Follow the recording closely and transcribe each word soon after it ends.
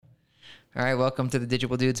All right, welcome to the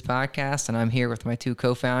Digible Dudes podcast, and I'm here with my two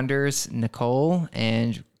co-founders, Nicole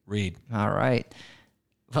and Reid. All right.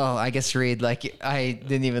 Well, I guess Reid, I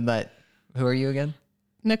didn't even let... Who are you again?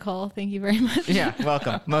 Nicole, thank you very much. Yeah,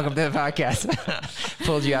 welcome. Welcome to the podcast.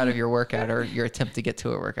 Pulled you out of your workout or your attempt to get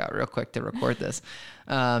to a workout real quick to record this.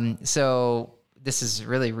 So this is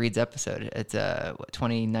really Reid's episode. It's a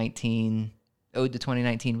 2019... Ode to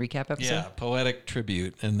 2019 recap episode? Yeah, Poetic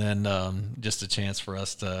tribute, and then just a chance for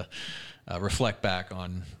us to reflect back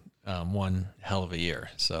on one hell of a year.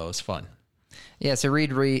 So it's fun. Yeah, so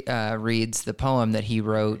Reid reads the poem that he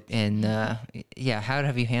wrote, and how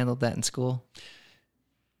have you handled that in school?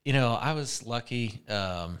 You know, I was lucky.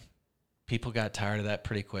 People got tired of that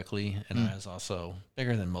pretty quickly, and I was also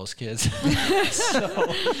bigger than most kids. So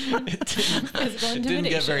it didn't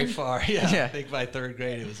get very far. Yeah, I think by third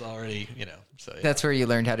grade it was already, So yeah. That's where you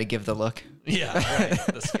learned how to give the look. Yeah, right,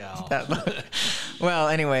 the scowl. Well,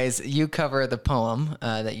 anyways, you cover the poem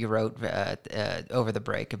that you wrote over the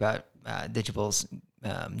break about Digible's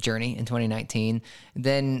journey in 2019.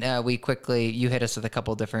 Then you hit us with a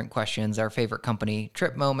couple different questions: our favorite company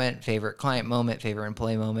trip moment, favorite client moment, favorite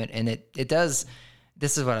employee moment, and it does.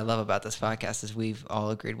 This is what I love about this podcast is we've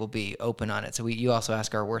all agreed we'll be open on it. So you also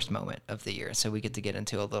ask our worst moment of the year, so we get to get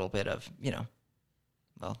into a little bit of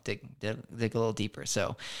dig a little deeper.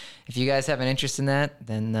 So if you guys have an interest in that,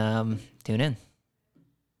 then tune in.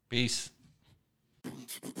 Peace.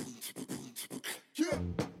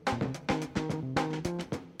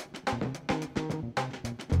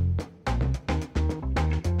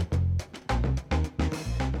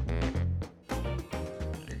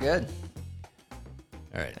 Good.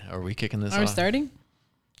 All right. Are we kicking this off? Are we starting?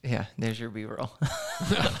 Yeah, there's your B-roll.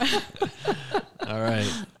 All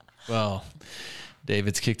right. Well,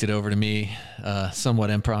 David's kicked it over to me, somewhat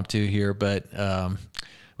impromptu here, but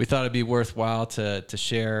we thought it'd be worthwhile to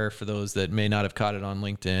share for those that may not have caught it on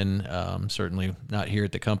LinkedIn, certainly not here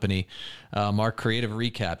at the company, our creative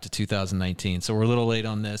recap to 2019. So we're a little late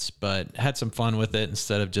on this, but had some fun with it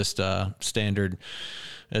instead of just standard,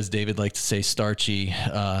 as David liked to say, starchy.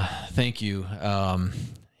 Thank you.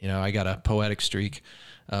 I got a poetic streak,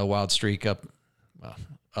 wild streak up.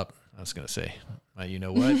 I was going to say, you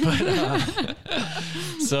know what, but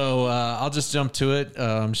so I'll just jump to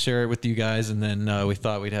it, share it with you guys. And then we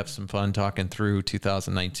thought we'd have some fun talking through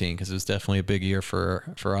 2019 because it was definitely a big year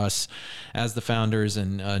for us as the founders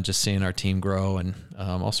and just seeing our team grow and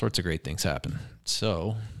all sorts of great things happen.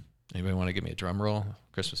 So anybody want to give me a drum roll?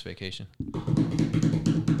 Christmas vacation.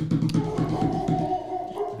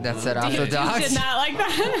 That's it off the dogs. Did not like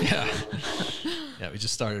that. Yeah, we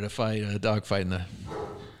just started a dog fight in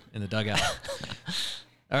the dugout.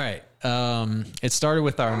 All right. It started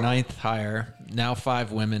with our 9th hire, now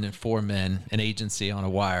 5 women and 4 men, an agency on a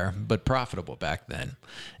wire, but profitable back then.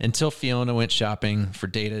 Until Fiona went shopping for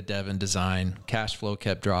data, dev, and design, cash flow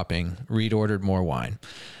kept dropping, Reid ordered more wine.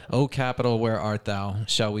 O capital, where art thou?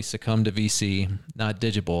 Shall we succumb to VC? Not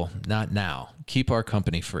Digible, not now. Keep our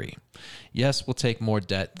company free. Yes, we'll take more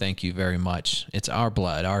debt, thank you very much. It's our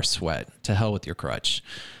blood, our sweat. To hell with your crutch.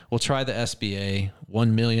 We'll try the SBA.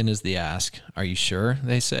 1 million is the ask. Are you sure?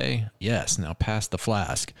 They say. Yes, now pass the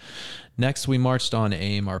flask. Next, we marched on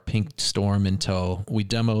AIM, our pink storm in tow. We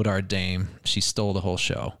demoed our dame. She stole the whole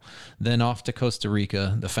show. Then off to Costa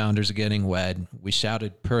Rica. The founders are getting wed. We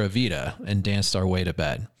shouted Pura Vida and danced our way to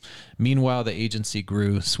bed. Meanwhile, the agency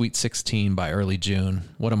grew. Sweet 16 by early June.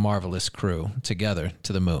 What a marvelous crew. Together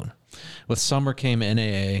to the moon. With summer came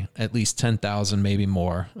NAA, at least 10,000, maybe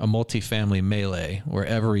more, a multifamily melee where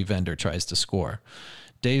every vendor tries to score.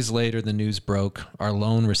 Days later, the news broke. Our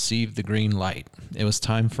loan received the green light. It was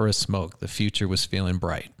time for a smoke. The future was feeling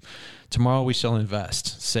bright. Tomorrow we shall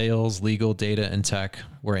invest. Sales, legal, data, and tech.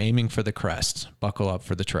 We're aiming for the crest. Buckle up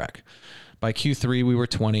for the trek. By Q3, we were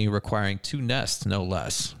 20, requiring 2 nests, no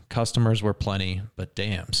less. Customers were plenty, but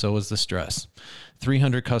damn, so was the stress.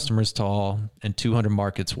 300 customers tall and 200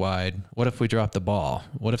 markets wide. What if we drop the ball?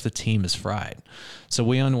 What if the team is fried? So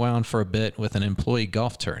we unwound for a bit with an employee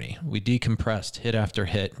golf tourney. We decompressed hit after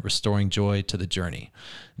hit, restoring joy to the journey.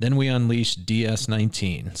 Then we unleashed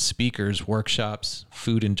DS19, speakers, workshops,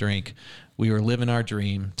 food and drink. We were living our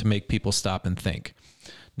dream to make people stop and think.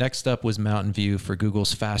 Next up was Mountain View for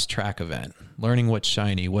Google's Fast Track event, learning what's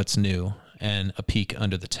shiny, what's new, and a peek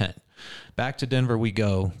under the tent. Back to Denver we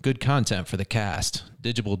go. Good content for the cast.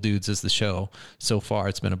 Digible Dudes is the show. So far,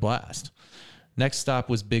 it's been a blast. Next stop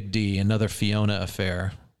was Big D, another Fiona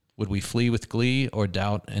affair. Would we flee with glee or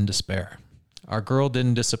doubt and despair? Our girl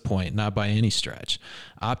didn't disappoint, not by any stretch.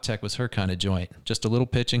 OpTech was her kind of joint, just a little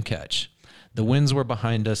pitch and catch. The winds were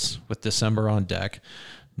behind us with December on deck.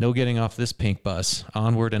 No getting off this pink bus,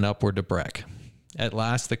 onward and upward to Breck. At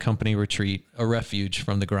last, the company retreat, a refuge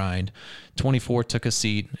from the grind. 24 took a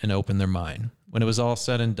seat and opened their mind. When it was all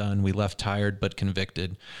said and done, we left tired but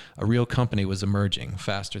convicted. A real company was emerging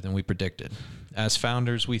faster than we predicted. As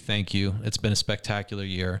founders, we thank you. It's been a spectacular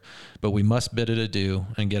year, but we must bid it adieu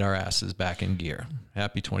and get our asses back in gear.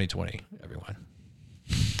 Happy 2020, everyone.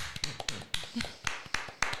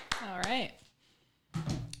 All right.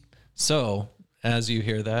 So, as you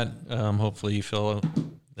hear that, hopefully you feel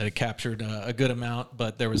that it captured a good amount,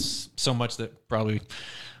 but there was so much that probably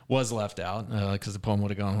was left out because the poem would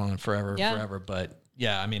have gone on forever. But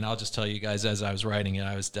yeah, I mean, I'll just tell you guys, as I was writing it,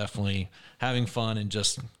 I was definitely having fun and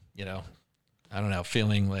just, I don't know,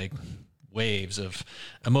 feeling like waves of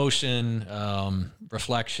emotion,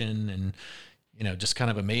 reflection, and, just kind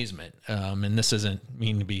of amazement. And this isn't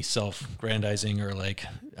mean to be self-grandizing or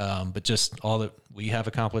but just all that we have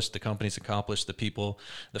accomplished, the company's accomplished, the people,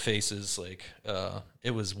 the faces,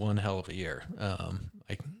 it was one hell of a year.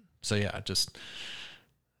 It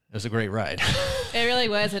was a great ride. It really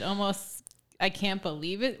was. I can't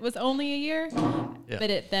believe it was only a year, but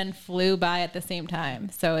it then flew by at the same time.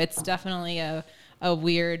 So it's definitely a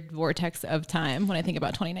weird vortex of time when I think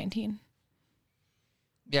about 2019.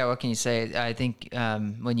 Yeah, what can you say? I think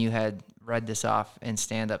when you had read this off in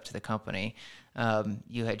Stand Up to the Company,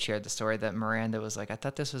 you had shared the story that Miranda was like, I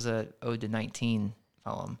thought this was a Ode to 19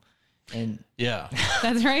 poem. And yeah,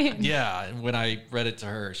 that's right. Yeah. And when I read it to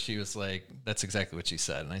her, she was like, that's exactly what she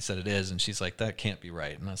said. And I said, it is. And she's like, that can't be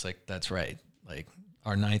right. And I was like, that's right. Like,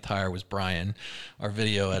 our ninth hire was Brian, our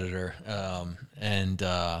video editor.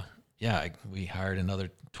 We hired another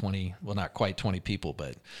 20, well, not quite 20 people,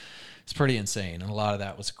 but it's pretty insane. And a lot of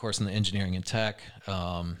that was, of course, in the engineering and tech,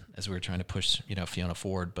 as we were trying to push, Fiona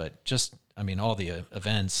forward. But just, all the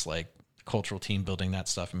events, like cultural team building, that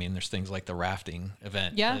stuff. There's things like the rafting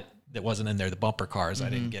event that wasn't in there. The bumper cars, I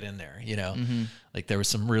didn't get in there, Like there was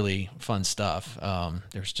some really fun stuff.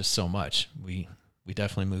 There's just so much. We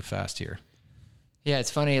definitely moved fast here. Yeah,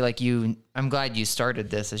 it's funny. I'm glad you started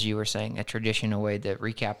this, as you were saying, a tradition, a way to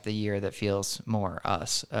recap the year that feels more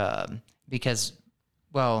us. Because,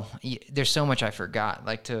 there's so much I forgot.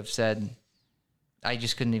 Like to have said, I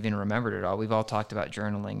just couldn't even remember it all. We've all talked about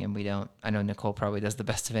journaling, and I know Nicole probably does the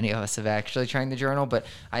best of any of us of actually trying to journal, but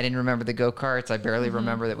I didn't remember the go-karts. I barely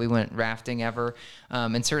remember that we went rafting ever.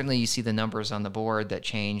 And certainly you see the numbers on the board that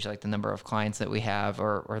change, like the number of clients that we have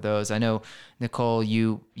or those. I know, Nicole,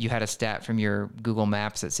 you had a stat from your Google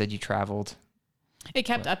Maps that said you traveled. It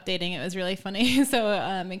kept updating. It was really funny. So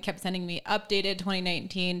it kept sending me updated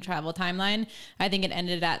 2019 travel timeline. I think it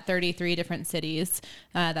ended at 33 different cities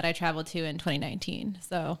that I traveled to in 2019.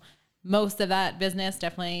 So most of that business,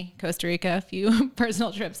 definitely Costa Rica, a few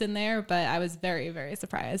personal trips in there, but I was very, very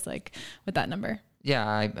surprised with that number.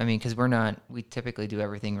 Yeah, because we typically do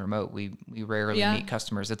everything remote. We rarely meet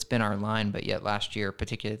customers. It's been our line, but yet last year,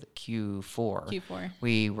 particularly Q4,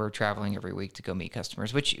 we were traveling every week to go meet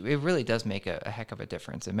customers, which it really does make a heck of a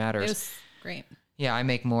difference. It matters. It was great. Yeah, I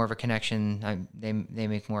make more of a connection. They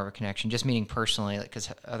make more of a connection, just meeting personally, because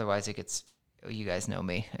otherwise it gets. You guys know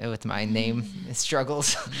me with my name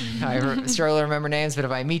struggles. I struggle to remember names, but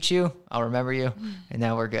if I meet you, I'll remember you, and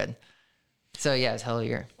now we're good. So yeah, it's hell of a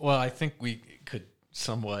year. Well, I think we could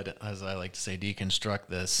somewhat, as I like to say, deconstruct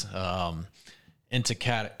this into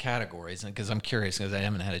categories, and because I'm curious, because I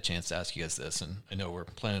haven't had a chance to ask you guys this, and I know we're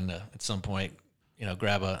planning to at some point,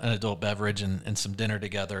 grab an adult beverage and some dinner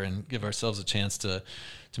together and give ourselves a chance to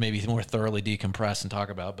maybe more thoroughly decompress and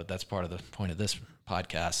talk about. But that's part of the point of this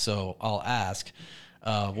podcast. So I'll ask,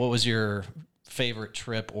 what was your favorite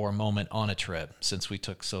trip or moment on a trip, since we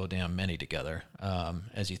took so damn many together,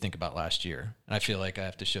 as you think about last year? And I feel like I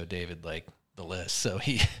have to show David the list. So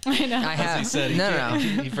I know. I have. He said No.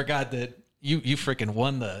 he forgot that you freaking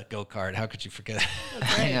won the go-kart. How could you forget?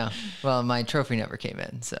 I know. Well, my trophy never came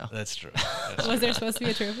in, so. That's true. Was there supposed to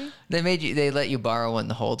be a trophy? They let you borrow one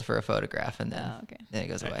to hold for a photograph, and then, then it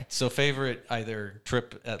goes away. So favorite either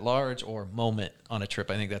trip at large or moment on a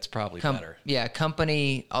trip. I think that's probably better. Yeah,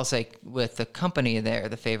 company. I'll say with the company there,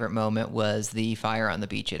 the favorite moment was the fire on the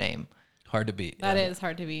beach at AIM. Hard to beat. That is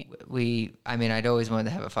hard to beat. I'd always wanted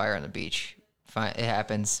to have a fire on the beach. It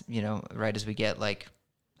happens, right as we get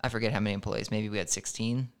I forget how many employees. Maybe we had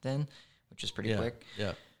 16 then, which is pretty quick.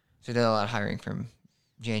 Yeah. So we did a lot of hiring from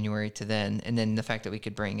January to then. And then the fact that we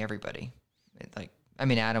could bring everybody.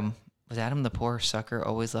 Adam Was Adam the poor sucker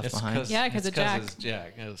always left behind? Yeah, because of Jack. It's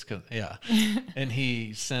Jack. Yeah. And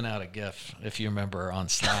he sent out a GIF, if you remember, on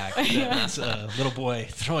Slack. That was a little boy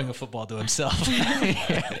throwing a football to himself.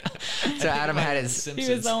 So Adam had his. He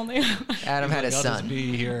was the only. Adam had his I'll son. just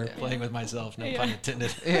be here playing with myself. No pun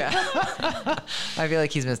intended. Yeah. I feel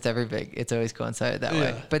like he's missed every big. It's always coincided that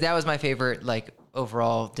way. But that was my favorite, like,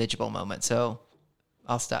 overall Digible moment. So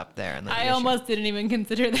I'll stop there. And I almost didn't even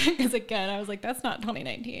consider that because, again, I was like, that's not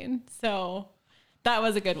 2019. So that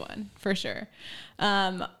was a good one for sure.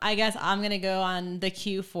 I guess I'm going to go on the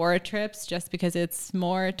Q4 trips just because it's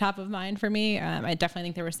more top of mind for me. I definitely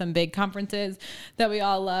think there were some big conferences that we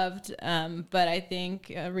all loved. But I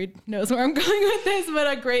think Reid knows where I'm going with this,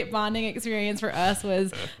 but a great bonding experience for us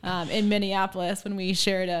was in Minneapolis when we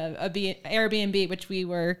shared a Airbnb, which we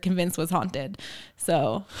were convinced was haunted.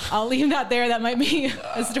 So I'll leave that there. That might be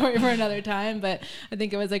a story for another time, but I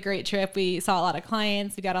think it was a great trip. We saw a lot of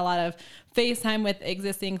clients. We got a lot of FaceTime with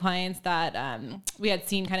existing clients that we had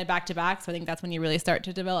seen kind of back to back. So I think that's when you really start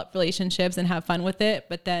to develop relationships and have fun with it.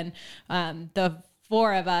 But then the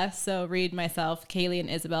four of us, so Reid, myself, Kaylee, and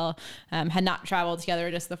Isabel, had not traveled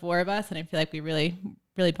together, just the four of us. And I feel like we really,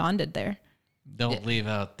 really bonded there. Don't leave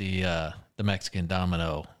out the Mexican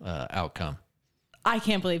domino outcome. I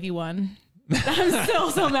can't believe you won. I'm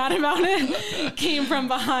still so mad about it. Came from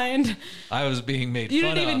behind. I was being made You fun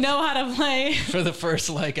of. didn't even know how to play. For the first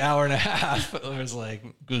hour and a half. I was like,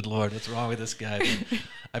 good Lord, what's wrong with this guy? But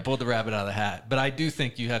I pulled the rabbit out of the hat. But I do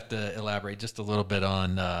think you have to elaborate just a little bit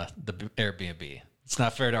on the Airbnb. It's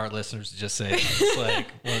not fair to our listeners to just say it's like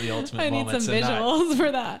one of the ultimate moments. I need some visuals for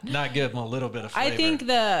that. Not give them a little bit of flavor. I think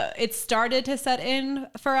it started to set in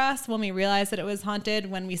for us when we realized that it was haunted,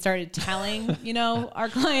 when we started telling, our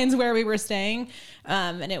clients where we were staying.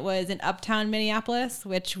 And it was in uptown Minneapolis,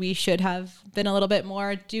 which we should have been a little bit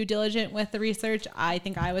more due diligent with the research. I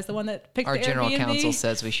think I was the one that picked our the general Airbnb. counsel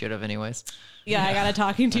says we should have anyways. Yeah, I got a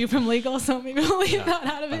talking to from legal, so maybe we'll leave that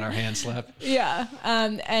out of it. On our hand slap. Yeah.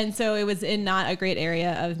 And so it was in not a great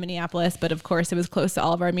area of Minneapolis, but of course it was close to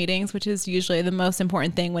all of our meetings, which is usually the most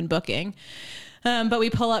important thing when booking. But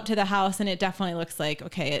we pull up to the house and it definitely looks like,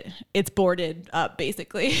 okay, it's boarded up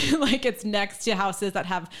basically. Like it's next to houses that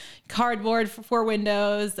have cardboard for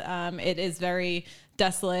windows. It is very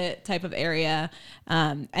desolate type of area.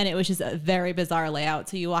 And it was just a very bizarre layout.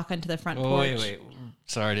 So you walk onto the front porch. Wait.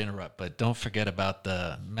 Sorry to interrupt, but don't forget about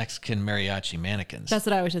the Mexican mariachi mannequins. That's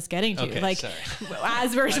what I was just getting to. Okay, sorry.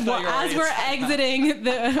 As we're exiting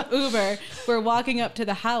the Uber, we're walking up to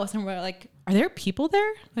the house and we're like, are there people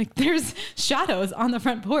there? Like there's shadows on the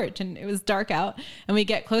front porch, and it was dark out. And we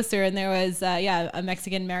get closer and there was a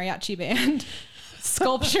Mexican mariachi band.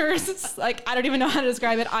 Sculptures, like I don't even know how to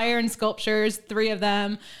describe it. Iron sculptures, 3 of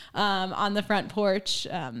them on the front porch.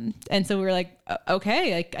 And so we were like,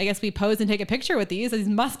 okay, I guess we pose and take a picture with these. These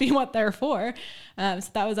must be what they're for. So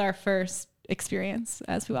that was our first experience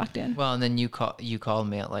as we walked in. Well, and then you called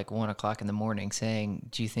me at like 1:00 in the morning saying,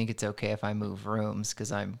 do you think it's okay if I move rooms?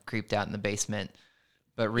 Because I'm creeped out in the basement.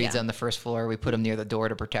 But Reid's on the first floor. We put him near the door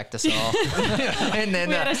to protect us all. And then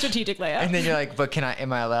we had a strategic layout. And then you're like, but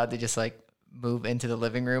am I allowed to just like move into the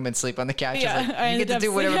living room and sleep on the couch? Yeah, like, you get to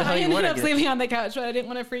do whatever the hell you want. I ended up sleeping on the couch, but I didn't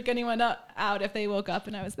want to freak anyone out if they woke up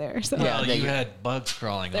and I was there. So well, you had bugs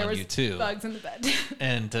crawling on you too. Bugs in the bed.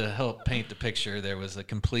 And to help paint the picture, there was a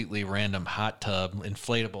completely random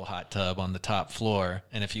inflatable hot tub on the top floor.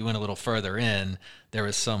 And if you went a little further in, there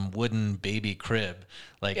was some wooden baby crib,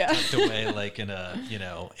 tucked away like in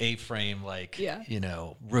a, A-frame,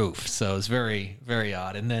 roof. So it was very, very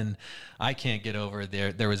odd. And then I can't get over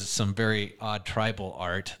there was some very odd tribal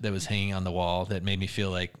art that was hanging on the wall that made me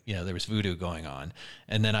feel like, there was voodoo going on.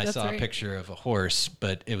 And then I saw a picture of a horse,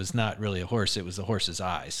 but it was not really a horse. It was the horse's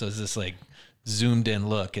eye. So it's this zoomed in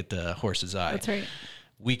look at the horse's eye. That's right.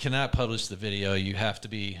 We cannot publish the video. You have to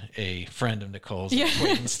be a friend of Nicole's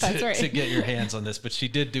acquaintance to get your hands on this. But she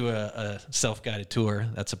did do a self-guided tour.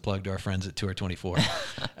 That's a plug to our friends at Tour 24.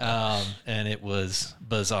 And it was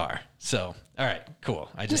bizarre. So, all right,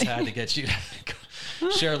 cool. I just had to get you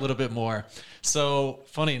to share a little bit more. So,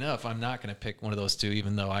 funny enough, I'm not going to pick one of those two,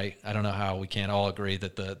 even though I don't know how we can't all agree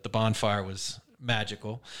that the bonfire was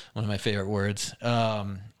magical, one of my favorite words.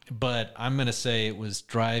 But I'm going to say it was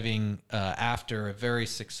driving after a very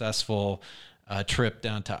successful trip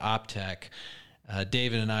down to Optech.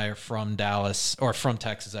 David and I are from Dallas, or from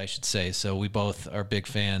Texas, I should say. So we both are big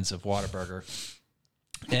fans of Whataburger.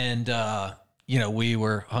 And, we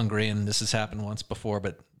were hungry, and this has happened once before,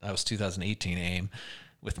 but that was 2018 AIM.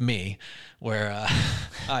 with me, where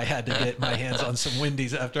I had to get my hands on some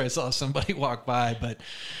Wendy's after I saw somebody walk by. But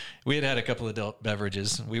we had a couple of adult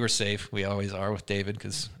beverages. We were safe. We always are with David,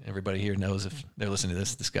 because everybody here knows if they're listening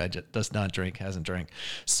to this guy does not drink, hasn't drank.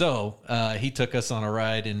 So he took us on a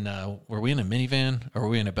ride in, were we in a minivan or were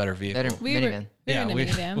we in a better vehicle? Minivan. We were in a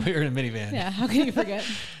minivan. We were in a minivan. Yeah, how can you forget?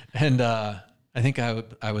 And I think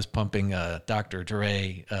I was pumping Dr.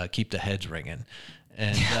 Dre, Keep the Heads Ringing.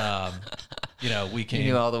 And, we came.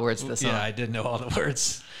 You knew all the words to the song. Yeah, I did know all the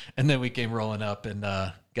words. And then we came rolling up and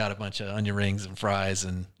got a bunch of onion rings and fries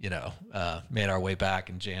and, made our way back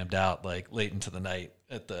and jammed out like late into the night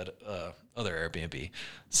at the other Airbnb.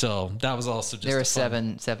 So that was also just there were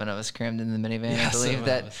seven of us crammed in the minivan, I believe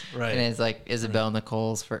that. Right. And it's like Isabel,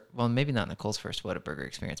 Nicole's maybe not Nicole's first Whataburger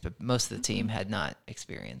experience, but most of the team had not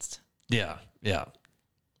experienced. Yeah. Yeah.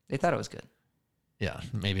 They thought it was good. Yeah,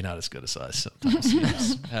 maybe not as good as us. Sometimes you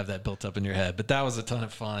just have that built up in your head, but that was a ton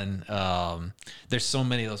of fun. There's so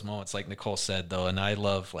many of those moments, like Nicole said, though, and I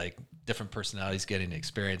love like different personalities getting to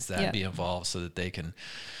experience that, and be involved, so that they can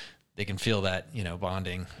feel that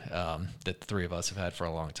bonding that the three of us have had for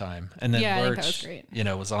a long time. And then I think Lurch, that was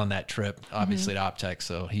great. Was on that trip, obviously to Optech,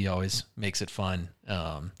 so he always makes it fun.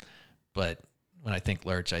 But when I think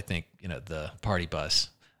Lurch, I think the party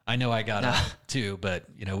bus. I know I got out too, but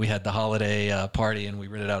we had the holiday party and we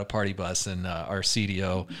rented out a party bus, and our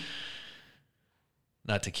CDO,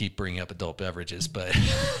 not to keep bringing up adult beverages, but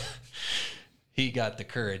he got the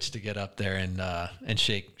courage to get up there and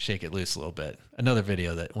shake it loose a little bit. Another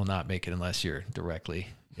video that will not make it unless you're directly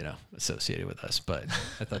associated with us, but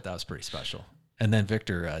I thought that was pretty special. And then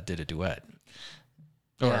Victor did a duet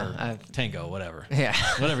or tango, whatever,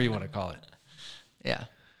 whatever you want to call it. Yeah.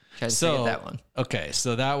 So that one. Okay,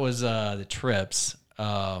 so that was the trips.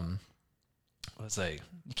 What was I?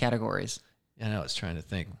 Categories. Yeah, I was trying to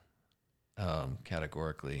think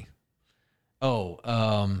categorically.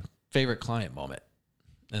 Favorite client moment.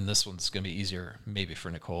 And this one's going to be easier maybe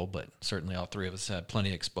for Nicole, but certainly all three of us had plenty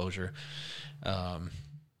of exposure.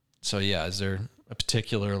 So yeah, is there a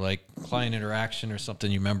particular like client interaction or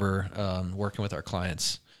something you remember working with our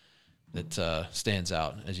clients that stands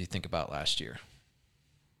out as you think about last year?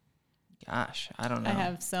 Gosh, I don't know. I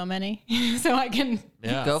have so many, so I can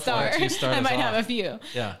go start. for it. I might have a few.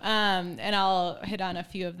 Yeah. And I'll hit on a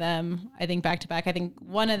few of them, I think back to back. I think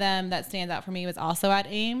one of them that stands out for me was also at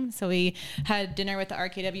AIM. So we had dinner with the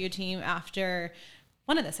RKW team after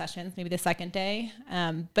one of the sessions, maybe the second day.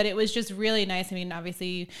 But it was just really nice. I mean,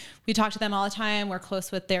 obviously we talk to them all the time. We're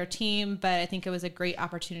close with their team, but I think it was a great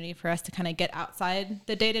opportunity for us to kind of get outside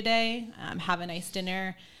the day to day, have a nice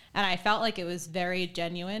dinner. And I felt like it was very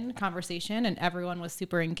genuine conversation and everyone was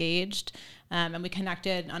super engaged. And we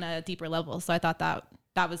connected on a deeper level. So I thought that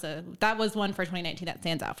was one for 2019 that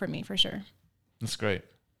stands out for me for sure. That's great.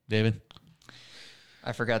 David?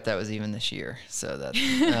 I forgot that was even this year. So that,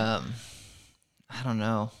 I don't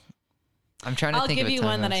know. I'm trying to think of I'll give you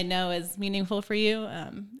one that I know is meaningful for you.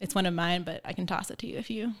 It's one of mine, but I can toss it to you if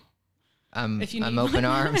you need I'm open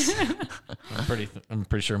arms. I'm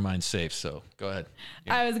pretty sure mine's safe, so go ahead.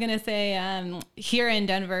 Yeah. I was going to say, here in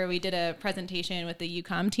Denver, we did a presentation with the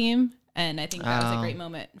UCOM team, and I think that was a great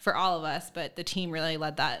moment for all of us, but the team really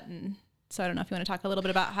led that. And so I don't know if you want to talk a little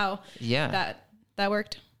bit about how that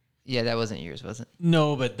worked. Yeah, that wasn't yours, was it?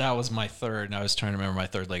 No, but that was my third, and I was trying to remember my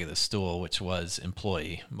third leg of the stool, which was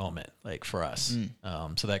employee moment, like for us.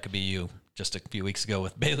 So that could be you just a few weeks ago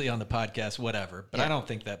with Bailey on the podcast, whatever. But I don't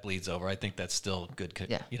think that bleeds over. I think that's still good.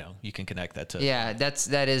 You can connect that to. Yeah,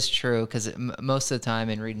 that is true, because most of the time,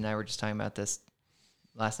 and Reid and I were just talking about this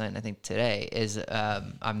last night, and I think today, is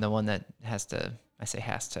I'm the one that has to,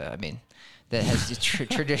 that has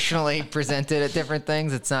traditionally presented at different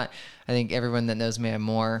things. It's not, I think everyone that knows me, I'm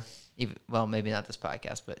more, maybe not this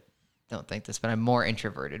podcast, but don't think this, but I'm more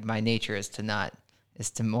introverted. My nature is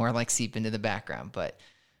to more like seep into the background, but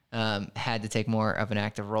had to take more of an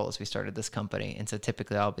active role as we started this company. And so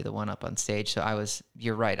typically I'll be the one up on stage. So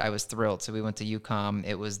you're right, I was thrilled. So we went to UCOM.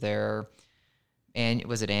 It was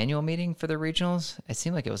was it annual meeting for the regionals? It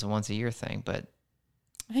seemed like it was a once a year thing, but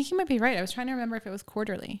I think you might be right. I was trying to remember if it was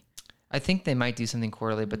quarterly. I think they might do something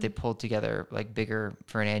quarterly, but they pulled together like bigger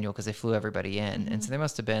for an annual because they flew everybody in. And so there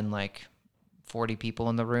must have been like 40 people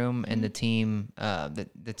in the room, and the team,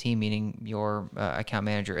 the team meaning your account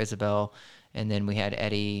manager, Isabel, and then we had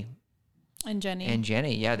Eddie and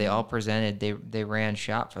Jenny. Yeah, they all presented. They ran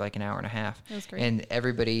shop for like an hour and a half. It was great. And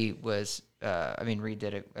everybody was, Reid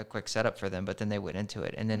did a quick setup for them, but then they went into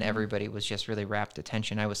it. And then everybody was just really rapt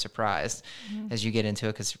attention. I was surprised as you get into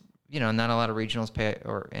it because, not a lot of regionals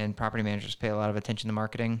and property managers pay a lot of attention to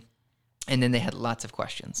marketing. And then they had lots of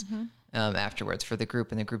questions. afterwards for the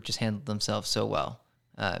group, and the group just handled themselves so well.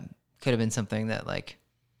 Could have been something that like,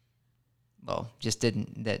 well, just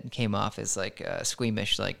didn't, that came off as like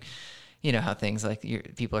squeamish, like, you know how things like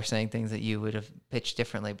people are saying things that you would have pitched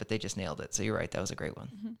differently, but they just nailed it. So you're right. That was a great one.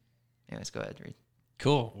 Mm-hmm. Anyways, go ahead, Reid.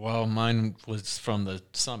 Cool. Well, mine was from the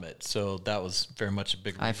summit, so that was very much a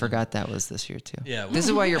big reason. I forgot that was this year too. Yeah. This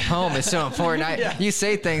is why your poem is so important. You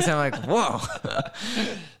say things, I'm like, whoa.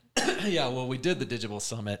 Yeah. Well, we did the Digible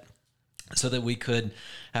Summit so that we could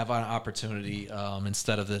have an opportunity,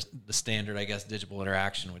 instead of the standard, I guess, digital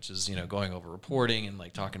interaction, which is, going over reporting and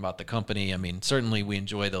like talking about the company. I mean, certainly we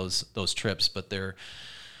enjoy those trips, but they're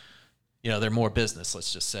more business,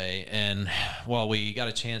 let's just say. And while we got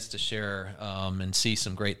a chance to share and see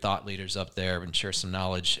some great thought leaders up there and share some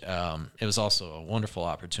knowledge, it was also a wonderful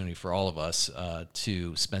opportunity for all of us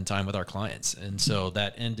to spend time with our clients. And so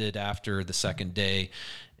that ended after the second day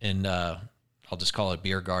in I'll just call it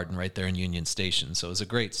Beer Garden right there in Union Station. So it was a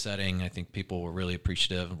great setting. I think people were really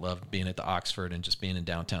appreciative, loved being at the Oxford and just being in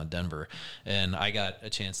downtown Denver. And I got a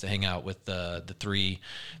chance to hang out with the three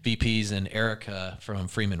VPs and Erica from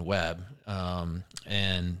Freeman Webb.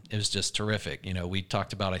 And it was just terrific. We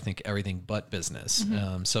talked about, I think, everything but business.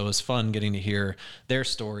 Mm-hmm. So it was fun getting to hear their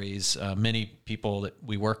stories. Many people that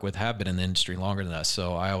we work with have been in the industry longer than us.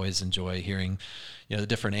 So I always enjoy hearing the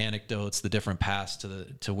different anecdotes, the different paths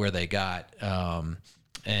to where they got,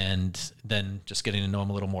 and then just getting to know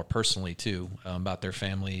them a little more personally too, about their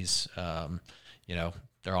families,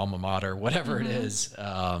 their alma mater, whatever mm-hmm. it is.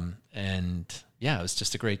 And yeah, it was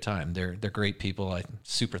just a great time. They're great people. I'm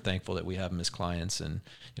super thankful that we have them as clients, and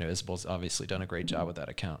Isabel's obviously done a great job with that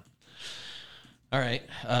account. All right.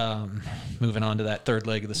 Moving on to that third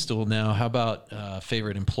leg of the stool now. How about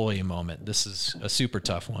favorite employee moment? This is a super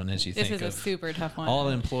tough one, as you think of. This is a super tough one. All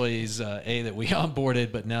the employees, that we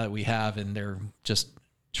onboarded, but now that we have, and they're just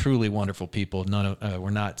truly wonderful people. We're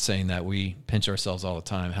not saying that. We pinch ourselves all the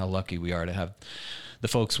time how lucky we are to have the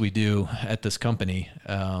folks we do at this company.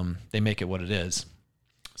 They make it what it is.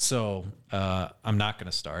 So I'm not going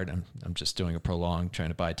to start. I'm just doing a prolonged, trying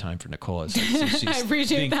to buy time for Nicole. She's I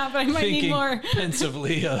appreciate that, but I might need more.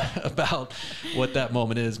 Pensively about what that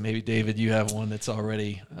moment is. Maybe David, you have one that's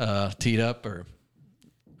already teed up, or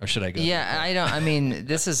should I go? Yeah, I don't. I mean,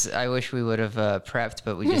 this is. I wish we would have prepped,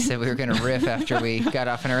 but we just said we were going to riff after we got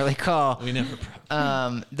off an early call. We never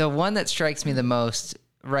prepped. The one that strikes me the most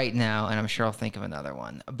right now, and I'm sure I'll think of another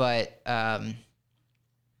one, but.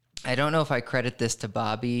 I don't know if I credit this to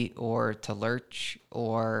Bobby or to Lurch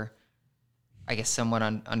or I guess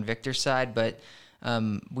someone on Victor's side, but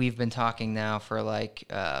we've been talking now for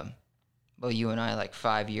you and I,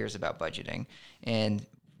 5 years about budgeting. And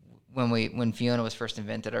when Fiona was first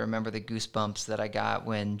invented, I remember the goosebumps that I got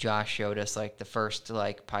when Josh showed us the first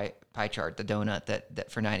pie chart, the donut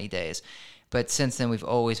that for 90 days. But since then, we've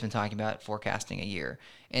always been talking about forecasting a year.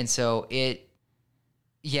 And so it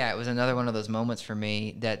was another one of those moments for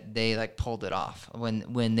me that they pulled it off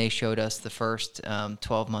when they showed us the first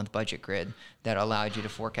 12-month budget grid that allowed you to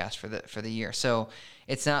forecast for the year. So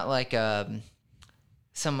it's not like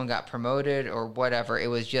someone got promoted or whatever. It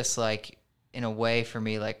was just in a way for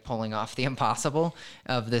me, pulling off the impossible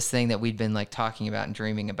of this thing that we'd been talking about and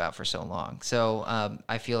dreaming about for so long. So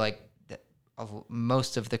I feel like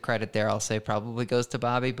most of the credit there, I'll say, probably goes to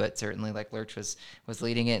Bobby, but certainly Lurch was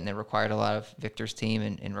leading it, and it required a lot of Victor's team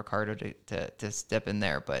and Ricardo to step in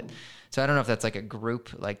there. But so I don't know if that's a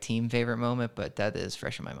group team favorite moment, but that is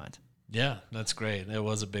fresh in my mind. Yeah, that's great. It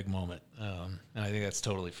was a big moment, and I think that's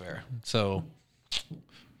totally fair. So,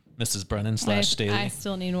 Mrs. Brennan / Staley. I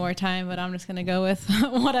still need more time, but I'm just going to go with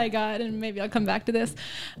what I got, and maybe I'll come back to this.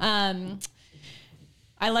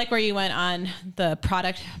 I like where you went on the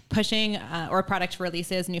product pushing or product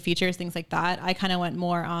releases, new features, things like that. I kind of went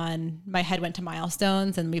more on, my head went to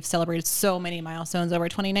milestones, and we've celebrated so many milestones over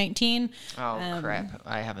 2019. Oh, crap.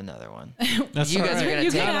 I have another one. That's you guys right. are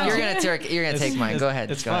going to you're going to take mine. Go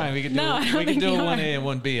ahead. It's fine. We can do a 1A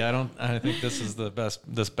and 1B. I think this is the best.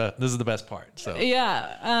 This is the best part. So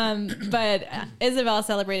yeah. But Isabel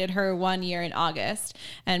celebrated her 1 year in August,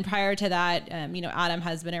 and prior to that, Adam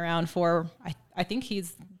has been around for, I think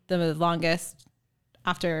he's the longest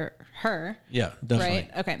after her. Yeah, definitely.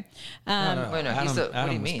 Right? Okay. No. Wait, no, Adam what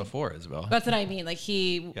do you was mean? before Isabel. That's what I mean.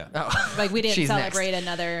 We didn't celebrate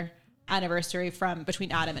another anniversary from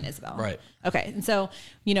between Adam and Isabel. Right. Okay. And so,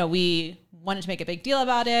 we wanted to make a big deal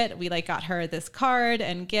about it. We got her this card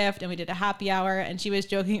and gift, and we did a happy hour, and she was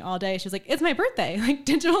joking all day. She was like, it's my birthday. Like,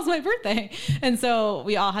 Digital's my birthday. And so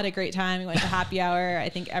we all had a great time. We went to happy hour. I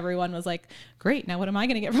think everyone was like, great. Now what am I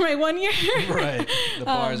going to get for my 1 year? Right. The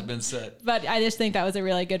bar has been set. But I just think that was a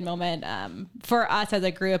really good moment for us as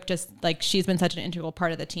a group. Just like, she's been such an integral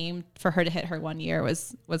part of the team. For her to hit her 1 year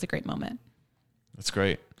was a great moment. That's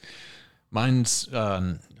great. Mine's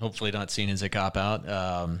hopefully not seen as a cop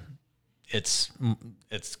out. It's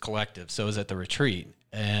collective. So it was at the retreat,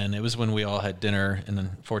 and it was when we all had dinner. And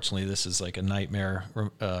then fortunately, this is like a nightmare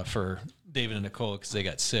for David and Nicole because they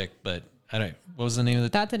got sick. But what was the name of the?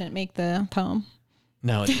 That didn't make the poem.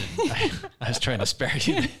 No, it didn't. I was trying to spare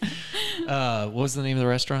you. What was the name of the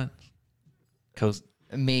restaurant?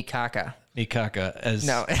 Mikaka. Mikaka as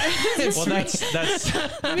No. well, that's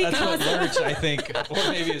what Lurch, I think, or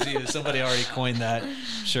maybe it's either somebody already coined that.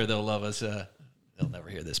 Sure, they'll love us. They'll never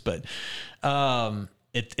hear this, but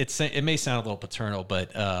it may sound a little paternal,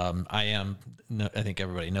 but I think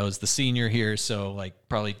everybody knows the senior here, so like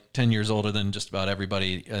probably 10 years older than just about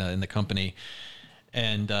everybody in the company.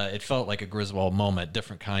 And it felt like a Griswold moment,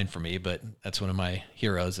 different kind for me, but that's one of my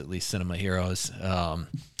heroes, at least cinema heroes.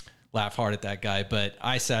 Laugh hard at that guy, but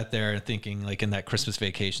I sat there thinking, like in that Christmas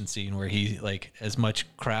Vacation scene where he, like, as much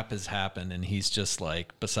crap has happened and he's just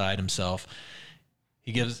like beside himself.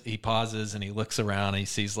 He pauses and he looks around and he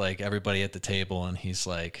sees like everybody at the table and he's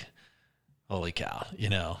like, holy cow,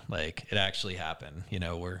 like it actually happened.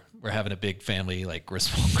 We're having a big family like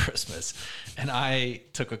Griswold Christmas. And I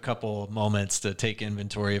took a couple moments to take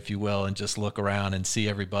inventory, if you will, and just look around and see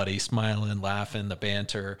everybody smiling, laughing, the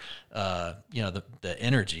banter, the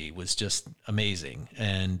energy was just amazing.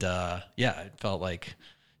 And it felt like,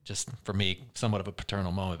 just for me, somewhat of a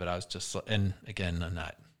paternal moment, but I was just, and again, I'm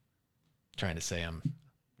not trying to say I'm,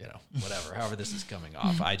 whatever, however this is coming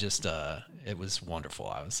off. I just, it was wonderful.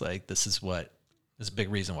 I was like, this is a big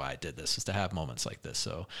reason why I did this, is to have moments like this.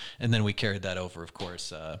 So, and then we carried that over, of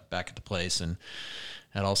course, back at the place and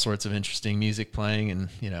had all sorts of interesting music playing and,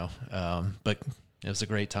 but it was a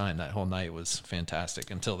great time. That whole night was fantastic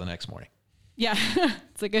until the next morning. Yeah,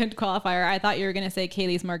 it's a good qualifier. I thought you were going to say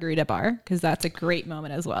Kaylee's Margarita Bar, because that's a great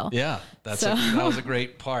moment as well. Yeah, that was a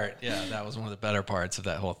great part. Yeah, that was one of the better parts of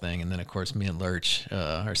that whole thing. And then, of course, me and Lurch,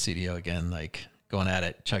 our CDO, again, like going at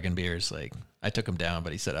it, chugging beers. Like I took him down,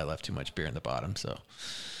 but he said I left too much beer in the bottom. So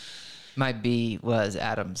My B was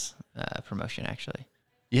Adam's promotion, actually.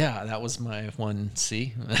 Yeah, that was my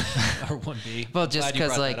 1C or 1B. Well, just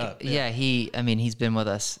because, like, he's been with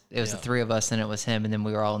us. It was the three of us, and it was him, and then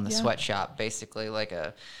we were all in the sweatshop, basically,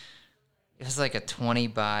 it was like a 20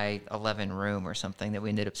 by 11 room or something that we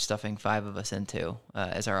ended up stuffing 5 of us into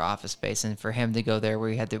as our office space. And for him to go there, where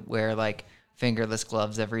he had to wear like fingerless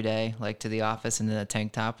gloves every day, like to the office, and then a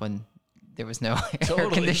tank top when there was no air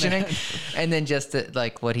conditioning, and then just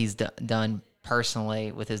like what he's done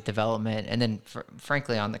personally with his development, and then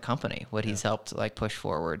frankly on the company, what he's helped like push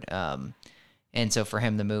forward. And so for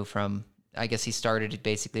him to move from, I guess he started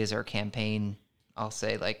basically as our campaign, I'll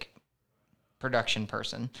say like production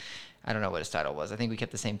person. I don't know what his title was. I think we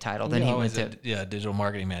kept the same title. Then he went to digital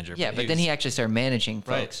marketing manager. Yeah, but then he actually started managing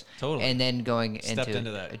folks. Right, totally. And then going into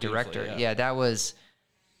that a director. Yeah, that was.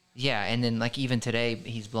 Yeah, and then like even today,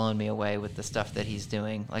 he's blown me away with the stuff that he's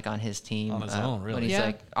doing, like on his team. On his own, really. When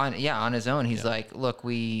he's on his own. He's like, look,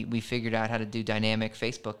 we figured out how to do dynamic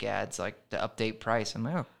Facebook ads, like to update price. I'm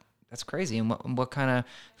like, oh, that's crazy. And what kind of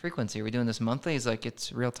frequency? Are we doing this monthly? He's like,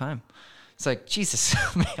 it's real time. It's like, Jesus,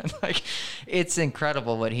 man, like it's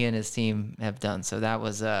incredible what he and his team have done. So that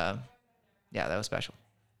was, that was special.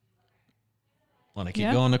 Want to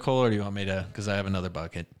keep going, Nicole, or do you want me to? Because I have another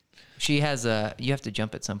bucket. She has you have to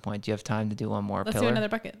jump at some point. Do you have time to do one more Let's pillar? do another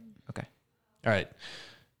bucket. Okay. All right.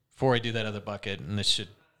 Before I do that other bucket, and this should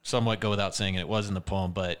somewhat go without saying, it was in the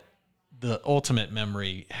poem, but the ultimate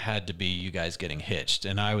memory had to be you guys getting hitched.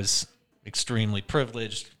 And I was extremely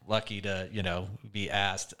privileged, lucky to, be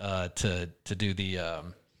asked to do the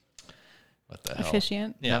what the hell?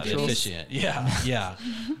 Officiant. Yeah, the officiant. Yeah.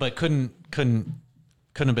 But couldn't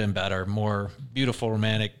have been better. More beautiful,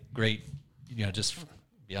 romantic, great, just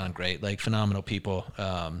beyond great, like phenomenal people.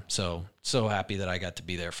 So happy that I got to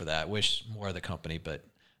be there for that. Wish more of the company, but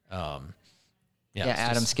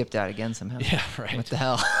Adam skipped out again somehow. Yeah, right. What the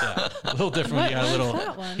hell? Yeah, a little different.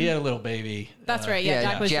 He had a little baby. That's right. Yeah,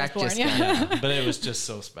 Jack was Jack just born. But it was just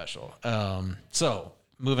so special. So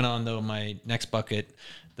moving on though, my next bucket.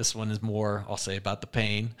 This one is more, I'll say, about the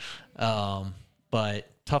pain, but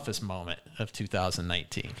toughest moment of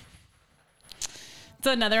 2019. It's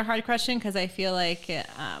another hard question because I feel like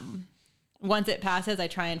once it passes, I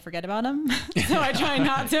try and forget about them. So I try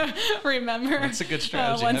not to remember. That's a good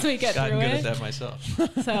strategy. Once we get through good it. at that myself.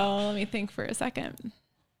 So let me think for a second.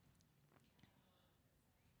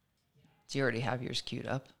 Do you already have yours queued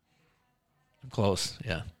up? I'm close.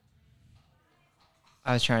 Yeah.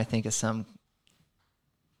 I was trying to think of some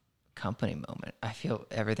company moment. I feel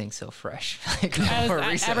everything's so fresh. Like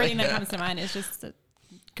Everything that comes to mind is just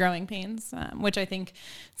growing pains, which I think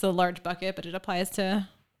is a large bucket, but it applies to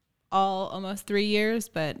all almost 3 years.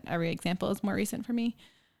 But every example is more recent for me.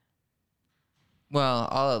 Well,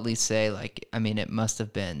 I'll at least say, like, I mean, it must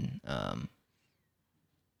have been.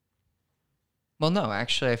 Well, no,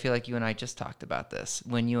 actually, I feel like you and I just talked about this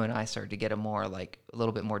when you and I started to get a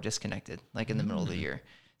little bit more disconnected, like in the middle of the year.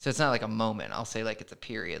 So it's not like a moment. I'll say like it's a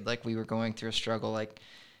period. Like we were going through a struggle. Like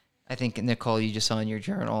I think, Nicole, you just saw in your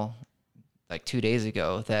journal like 2 days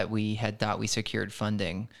ago that we had thought we secured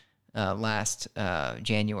funding last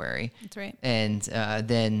January. That's right. And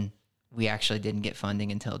then we actually didn't get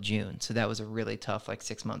funding until June. So that was a really tough, like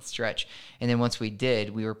 6-month stretch. And then once we did,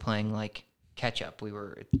 we were playing like catch up. We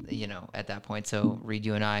were, at that point. So Reid,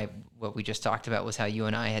 you and I, what we just talked about was how you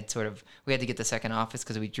and I had we had to get the second office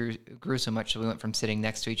because we grew so much. So we went from sitting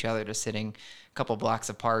next to each other to sitting a couple blocks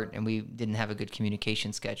apart, and we didn't have a good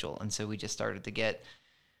communication schedule. And so we just started to get,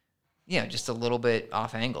 just a little bit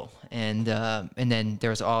off angle. And then there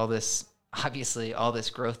was all this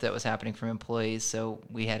growth that was happening from employees. So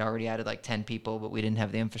we had already added like 10 people, but we didn't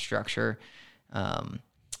have the infrastructure,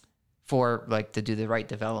 for like to do the right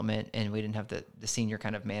development, and we didn't have the senior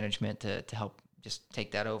kind of management to help just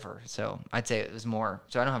take that over. So I'd say it was more,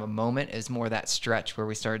 so I don't have a moment. It was more that stretch where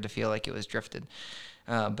we started to feel like it was drifted.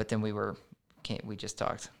 But then we just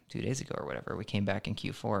talked 2 days ago or whatever. We came back in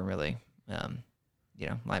Q4 and really,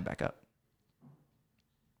 lined back up.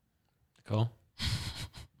 Cool.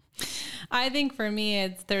 I think for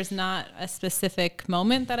me, there's not a specific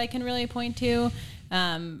moment that I can really point to.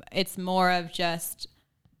 It's more of just,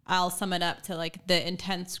 I'll sum it up to like the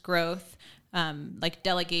intense growth, like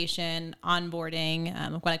delegation, onboarding.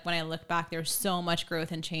 When I look back, there's so much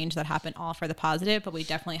growth and change that happened all for the positive, but we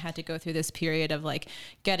definitely had to go through this period of like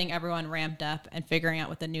getting everyone ramped up and figuring out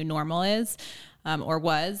what the new normal is, or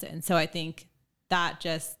was. And so I think that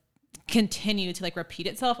just continued to like repeat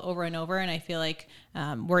itself over and over. And I feel like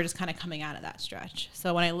we're just kind of coming out of that stretch.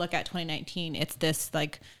 So when I look at 2019, it's this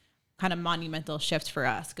like kind of monumental shift for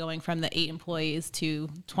us, going from the 8 employees to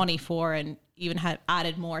 24, and even had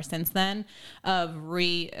added more since then, of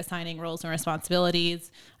reassigning roles and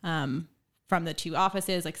responsibilities from the 2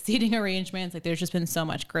 offices, like seating arrangements. Like there's just been so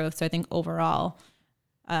much growth. So I think overall,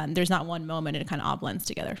 there's not one moment. It kind of all blends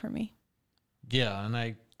together for me. Yeah, and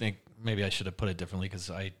I think maybe I should have put it differently, because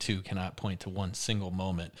I too cannot point to one single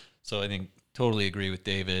moment. So I think totally agree with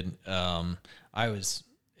David. I was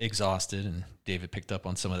exhausted, and David picked up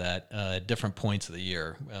on some of that at different points of the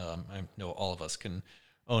year. I know all of us can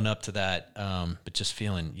own up to that, but just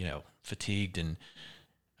feeling, fatigued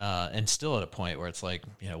and still at a point where it's like,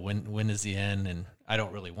 when is the end? And I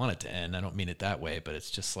don't really want it to end. I don't mean it that way, but it's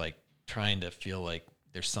just like trying to feel like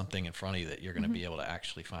there's something in front of you that you're going to be able to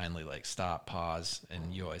actually finally like stop, pause.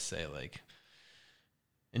 And you always say like,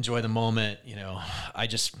 enjoy the moment.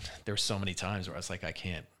 There's so many times where I was like, I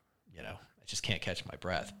can't, I just can't catch my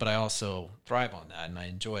breath, but I also thrive on that and I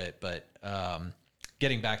enjoy it. But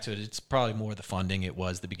getting back to it, it's probably more the funding. It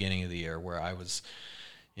was the beginning of the year where I was,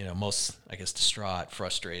 most, I guess, distraught,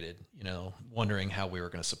 frustrated, wondering how we were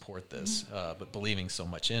going to support this, but believing so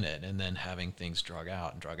much in it, and then having things drug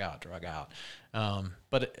out.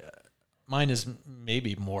 But mine is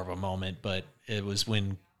maybe more of a moment, but it was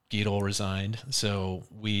when Guido resigned. So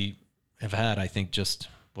we have had, I think,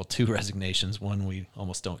 2 resignations. One we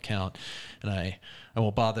almost don't count, and I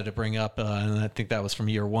won't bother to bring up, and I think that was from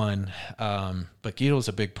year 1. But Guido was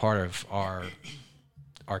a big part of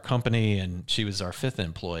our company, and she was our 5th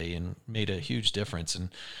employee and made a huge difference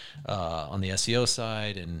on the SEO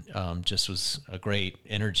side, and just was a great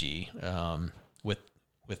energy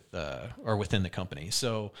within the company.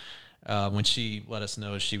 So when she let us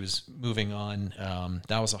know she was moving on,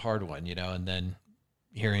 that was a hard one, and then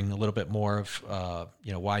hearing a little bit more of,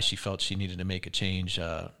 why she felt she needed to make a change,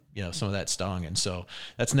 some of that stung. And so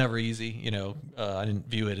that's never easy. I didn't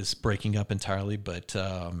view it as breaking up entirely, but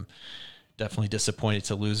definitely disappointed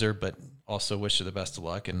to lose her, but also wish her the best of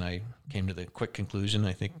luck. And I came to the quick conclusion,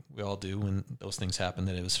 I think we all do when those things happen,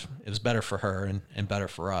 that it was better for her and better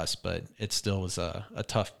for us, but it still was a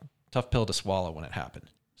tough pill to swallow when it happened.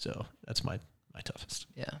 So that's my toughest.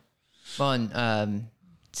 Yeah. Well, and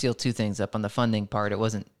seal 2 things up on the funding part.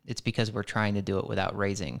 It's because we're trying to do it without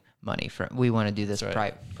raising money we want to do this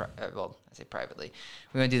right. I say privately.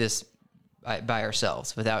 We want to do this by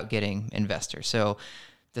ourselves without getting investors. So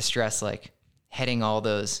the stress, like heading all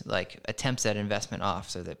those like attempts at investment off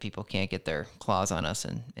so that people can't get their claws on us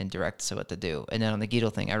and direct us what to do. And then on the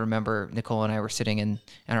Geedle thing, I remember Nicole and I were sitting in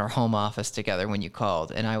our home office together when you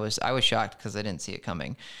called, and I was shocked because I didn't see it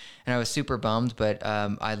coming. And I was super bummed, but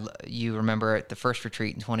you remember at the first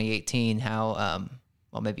retreat in 2018 how,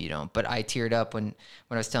 well, maybe you don't, but I teared up when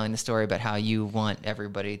I was telling the story about how you want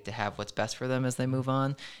everybody to have what's best for them as they move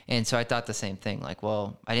on. And so I thought the same thing, like,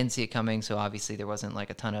 well, I didn't see it coming, so obviously there wasn't like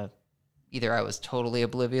a ton of, either I was totally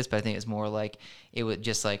oblivious, but I think it's more like it would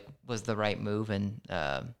just like was the right move, and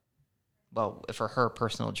well, for her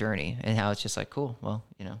personal journey, and how it's just like, cool, well,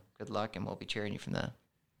 you know, good luck, and we'll be cheering you from the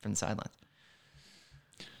sidelines.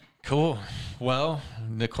 Cool. Well,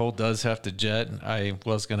 Nicole does have to jet. I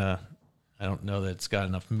don't know that it's got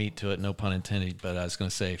enough meat to it, no pun intended, but I was going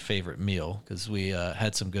to say favorite meal, because we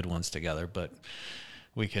had some good ones together, but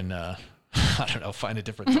we can, I don't know, find a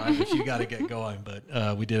different time if you got to get going.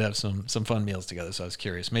 But we did have some fun meals together, so I was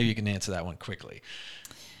curious. Maybe you can answer that one quickly.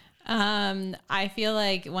 I feel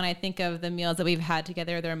like when I think of the meals that we've had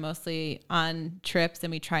together, they're mostly on trips,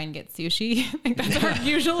 and we try and get sushi. I think that's our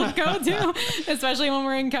usual go-to, especially when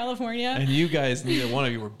we're in California. And you guys, neither one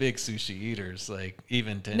of you were big sushi eaters, like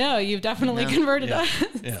even to... No, you've definitely converted us.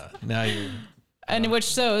 Yeah, now you're... And which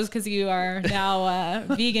shows, because you are now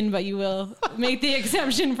vegan, but you will make the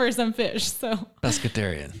exception for some fish. So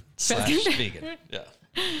pescatarian / vegan. Yeah.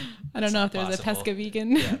 I don't know if there's a pesca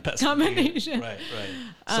vegan combination. Right.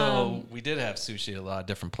 So we did have sushi at a lot of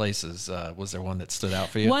different places. Was there one that stood out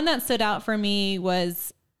for you? One that stood out for me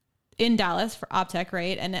was in Dallas for Optech,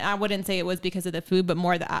 right? And I wouldn't say it was because of the food, but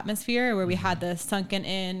more the atmosphere, where we had the sunken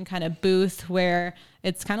in kind of booth where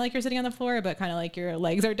it's kind of like you're sitting on the floor, but kind of like your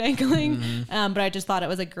legs are dangling. But I just thought it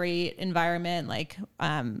was a great environment. Like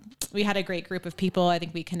we had a great group of people. I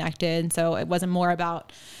think we connected. So it was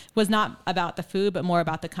not about the food, but more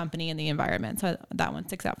about the company and the environment. So that one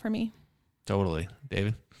sticks out for me. Totally.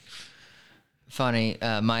 David? Funny.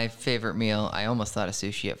 My favorite meal, I almost thought of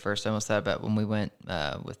sushi at first. I almost thought about when we went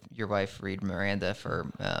with your wife, Reid Miranda, for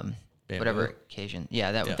whatever occasion.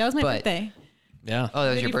 Yeah, that was my birthday. Yeah. Oh,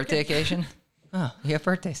 that was your birthday occasion? Oh, you have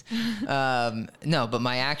birthdays. No, but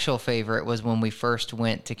my actual favorite was when we first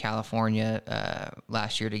went to California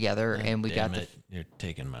last year together, and we got You're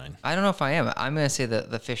taking mine. I don't know if I am. I'm going to say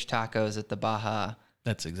the fish tacos at the Baja.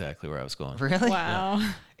 That's exactly where I was going. Really? Wow.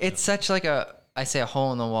 Yeah. It's such like a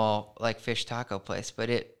hole in the wall, like fish taco place, but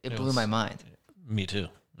it blew my mind. Me too.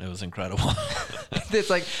 It was incredible. It's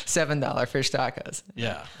like $7 fish tacos.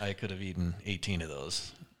 Yeah. I could have eaten 18 of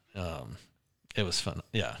those. It was fun.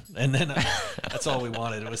 Yeah. And then that's all we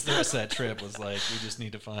wanted. It was the rest of that trip was like, we just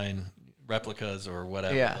need to find replicas or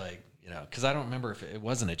whatever. Yeah. Like, you know, because I don't remember if it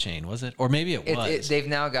wasn't a chain, was it? Or maybe it was. They've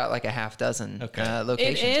now got like a half dozen locations.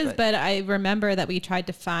 It is, but I remember that we tried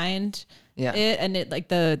to find it, and it like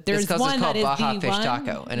there's one that is Baja the fish one.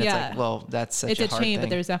 taco, and it's like, well, that's such a hard chain, thing. but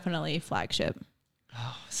there's definitely flagship.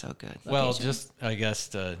 Oh, so good. Well, location. just I guess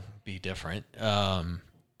to be different.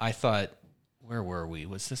 I thought, where were we?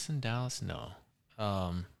 Was this in Dallas? No.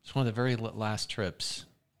 It's one of the very last trips.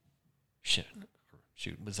 Shoot,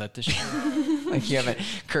 was that this year? Like you haven't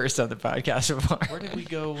cursed on the podcast before. Where did we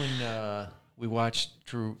go when we watched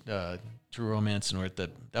True Romance North?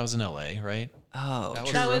 That was in L.A., right? Oh, that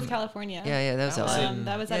was California. Yeah, that was LA.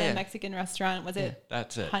 That was at a Mexican restaurant. Was it?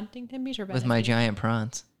 That's it. Huntington Beach or with my giant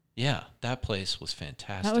prawns. Yeah, that place was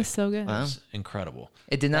fantastic. That was so good. Wow. It was incredible.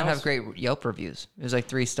 It did not have great Yelp reviews. It was like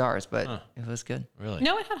 3 stars, but it was good. Really?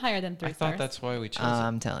 No, it had higher than 3 I stars. thought that's why we chose it.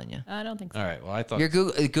 I'm telling you. I don't think so. All right. Well, I thought your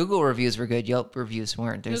Google reviews were good. Yelp reviews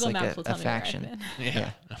weren't. There's Google like Maps will a tell me where I've faction. been.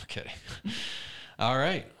 Yeah. Okay. All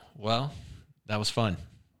right. Well, that was fun.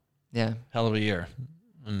 Yeah. Hell of a year.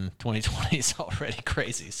 And 2020 is already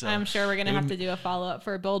crazy. So I'm sure we're gonna have to do a follow-up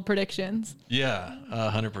for bold predictions. Yeah,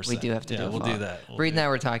 100%. We do have to do a we'll follow-up. do that. Reid and I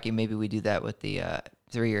were talking. Maybe we do that with the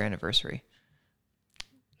 3-year anniversary.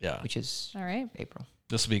 Yeah. Which is all right. April.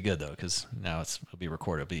 This will be good though, because now it'll be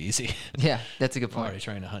recorded. It'll be easy. Yeah, that's a good I'm point. already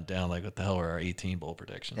trying to hunt down like what the hell are our 18 bowl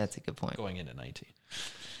predictions. That's a good point. Going into 19.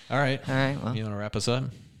 All right. Well, you want to wrap us up?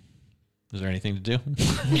 Is there anything to do?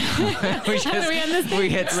 we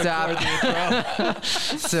hit stop.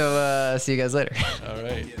 So see you guys later. All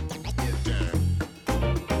right.